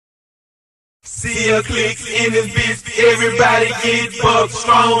See a click in this bitch, everybody get bucked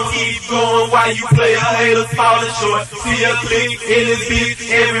strong. Keep going while you play a haters falling short. See a click in this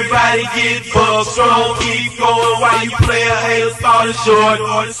bitch, everybody get bucked strong. Keep going while you play a haters falling short.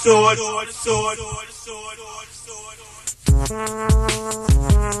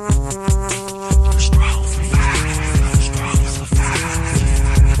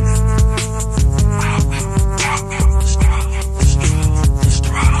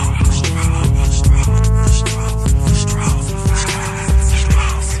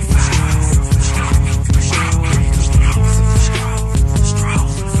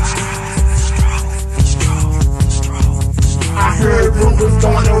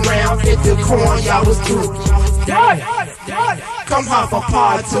 Going around at the corn, y'all was through. Come hop a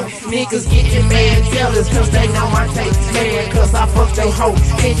part two. Niggas getting mad, jealous, cause they know I take mad, cause I fuck they hoe.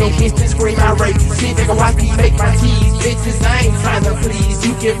 And they bitch to scream I rape. Shit, nigga, watch me make my tease. Bitches, I ain't trying to please.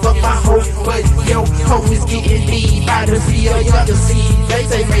 You can fuck my hoe, but yo, hoe is getting me by the field, y'all the seed. They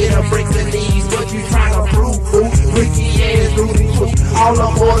say made her break the knees, but you trying to prove, boo. Ricky ass, Rudy, boo. All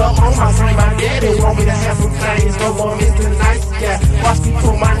up order on my time, my daddy want me to have some things. No more Mr. Nice Guy. Watch me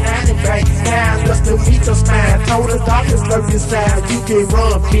pull my 90 back down just to meet your spine. Told the doctors lurk inside. You can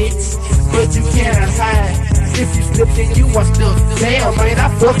run, bitch, but you cannot hide. If you slip, then you are stuck. Damn, man, I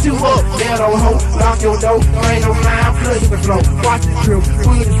fucked you up. That old hoe, lock your door. Ain't no line, plug the flow. Watch it drip,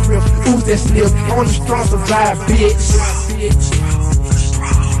 put it drip. Who's that slip? On the strong survive, bitch.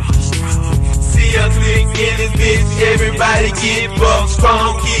 See a click in this bitch, everybody get bucked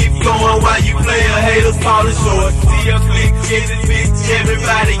strong. Keep going while you play a haters falling short. See a click in this bitch,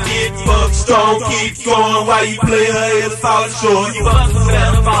 everybody get bucked strong. Keep going while you play a haters falling short. You must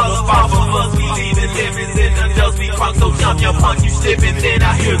better follow, must be leaving limits in the dust. Be crunk, so jump your punk, you slipping. Then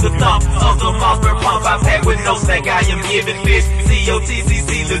I hear the thump of the monster pump I pack with no sack. I am giving this.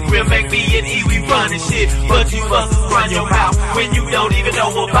 COTCC, the grim, make me and E, we running shit. But you must run your mouth when you don't even know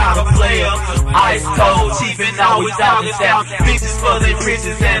about a player. Ice cold, cheap and always out and down. Bitches for their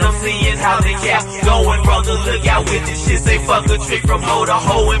bridges and I'm seeing how they cap. Going brother, look out with this shit. Say fuck a trick, promote a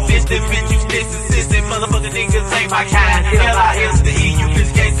hoe and bitch. The bitch you stick consistent. Motherfucking niggas ain't my kind. L-I-S to E, you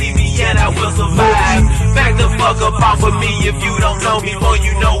bitch can't see me yet, I will survive. Back the fuck up off of me if you don't know me. Boy,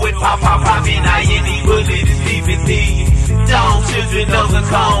 you know it, pop, I-N-E, bullet is DVD. Dawn, children of the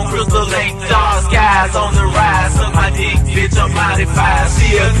cone, Crystal Lake, dark skies on the rise. Suck my dick, bitch, I'm modified.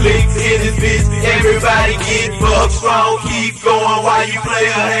 See a click in this bitch, everybody get bucked strong. Keep going while you play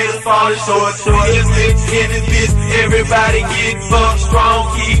a haters falling short. See a click in this bitch, everybody get bucked strong.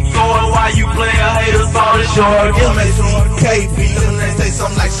 Keep going while you play a haters falling short. KB, they say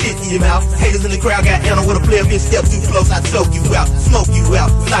something like shit in your mouth. Haters in the crowd got animal with a player, bitch, step too close, I choke you out, smoke you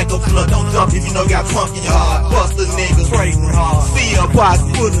out. Like a blunt, don't jump if you know you got punk in your heart. Bust the niggas, trading hard. See a box,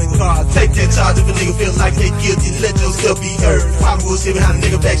 put in the car. Take that charge if a nigga feels like they guilty, let yourself be heard. Pop bullshit behind a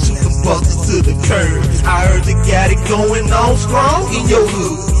nigga back, shoot them busters to the curb. I heard you got it going on strong in your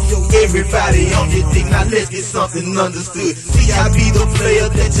hood. Everybody on your dick, now let's get something understood. See, I be the player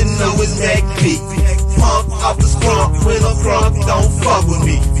that you know is Mac B. Pump off the sprunk, when I'm drunk, don't fuck with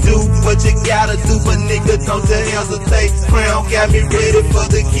me. Do what you gotta do, but nigga, don't you hesitate. Crown got me ready for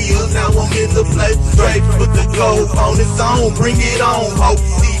the kill, now I'm in the place. Straight, put the gold on its own, bring it on, ho.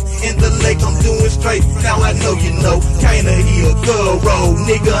 See, in the lake, I'm doing straight. Now I know you know, kinda here, good road.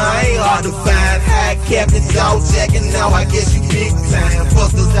 Nigga, I ain't hard to find. High captain, dog jacking, now I guess you big time.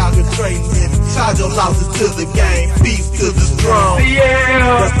 Busters out here trading, charge your losses to the game. Peace to the strong.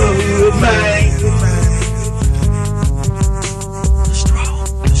 Yeah, that's the hood, man.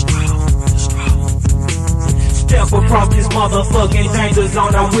 Step across this motherfucking danger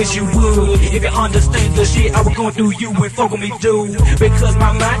zone, I wish you would. If you understand the shit I was going through, you would fuck with me, dude. Because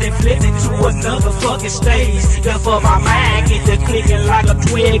my mind is flipped into another fucking stage. Therefore my mind get to clicking like a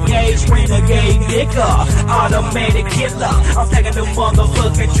 12-gauge renegade nigga. Automatic killer. I'm taking the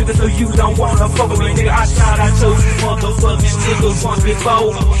motherfucking trigger so you don't wanna fuck with me, nigga. I shot out to you motherfucking niggas once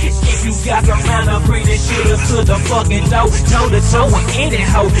before. If you got the mind to bring this shit up to the fucking door, toe to toe with any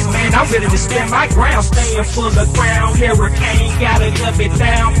hoe. Man, I'm ready to stand my ground, staying full of ground. Hurricane, gotta dump it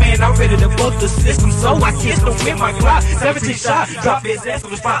down. Man, I'm ready to fuck the system, so I kissed him with my Glock. 17 shots, drop his ass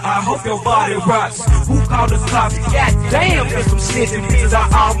on the spot. I hope your body rots. Who called the cops? God damn, there's some snitching bitches. I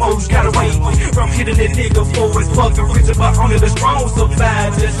almost got away from hitting that nigga for his fucking reason, but only the strong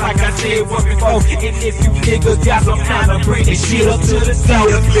survive. Just like I said once before. And if you niggas got some kind of bring this shit up to the See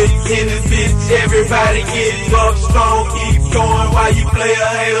a click in this bitch, everybody get bucked strong. Keep going while you play a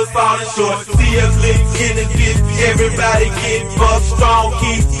haters falling short. See a click in this bitch, everybody everybody get fucked strong.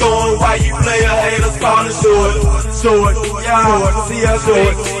 Keep going while you play a haters falling short. Short, yeah, see us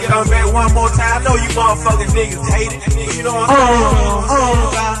short. Come back one more time. I know you motherfucking niggas hate it. You know what I'm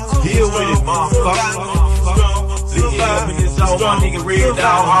saying? Deal with it, motherfucker. Lick up in this old my nigga Red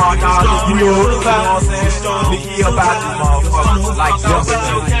Dog hard dog. You know what I'm saying? Lick about this motherfucker like jumping.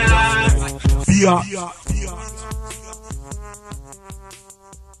 Yeah.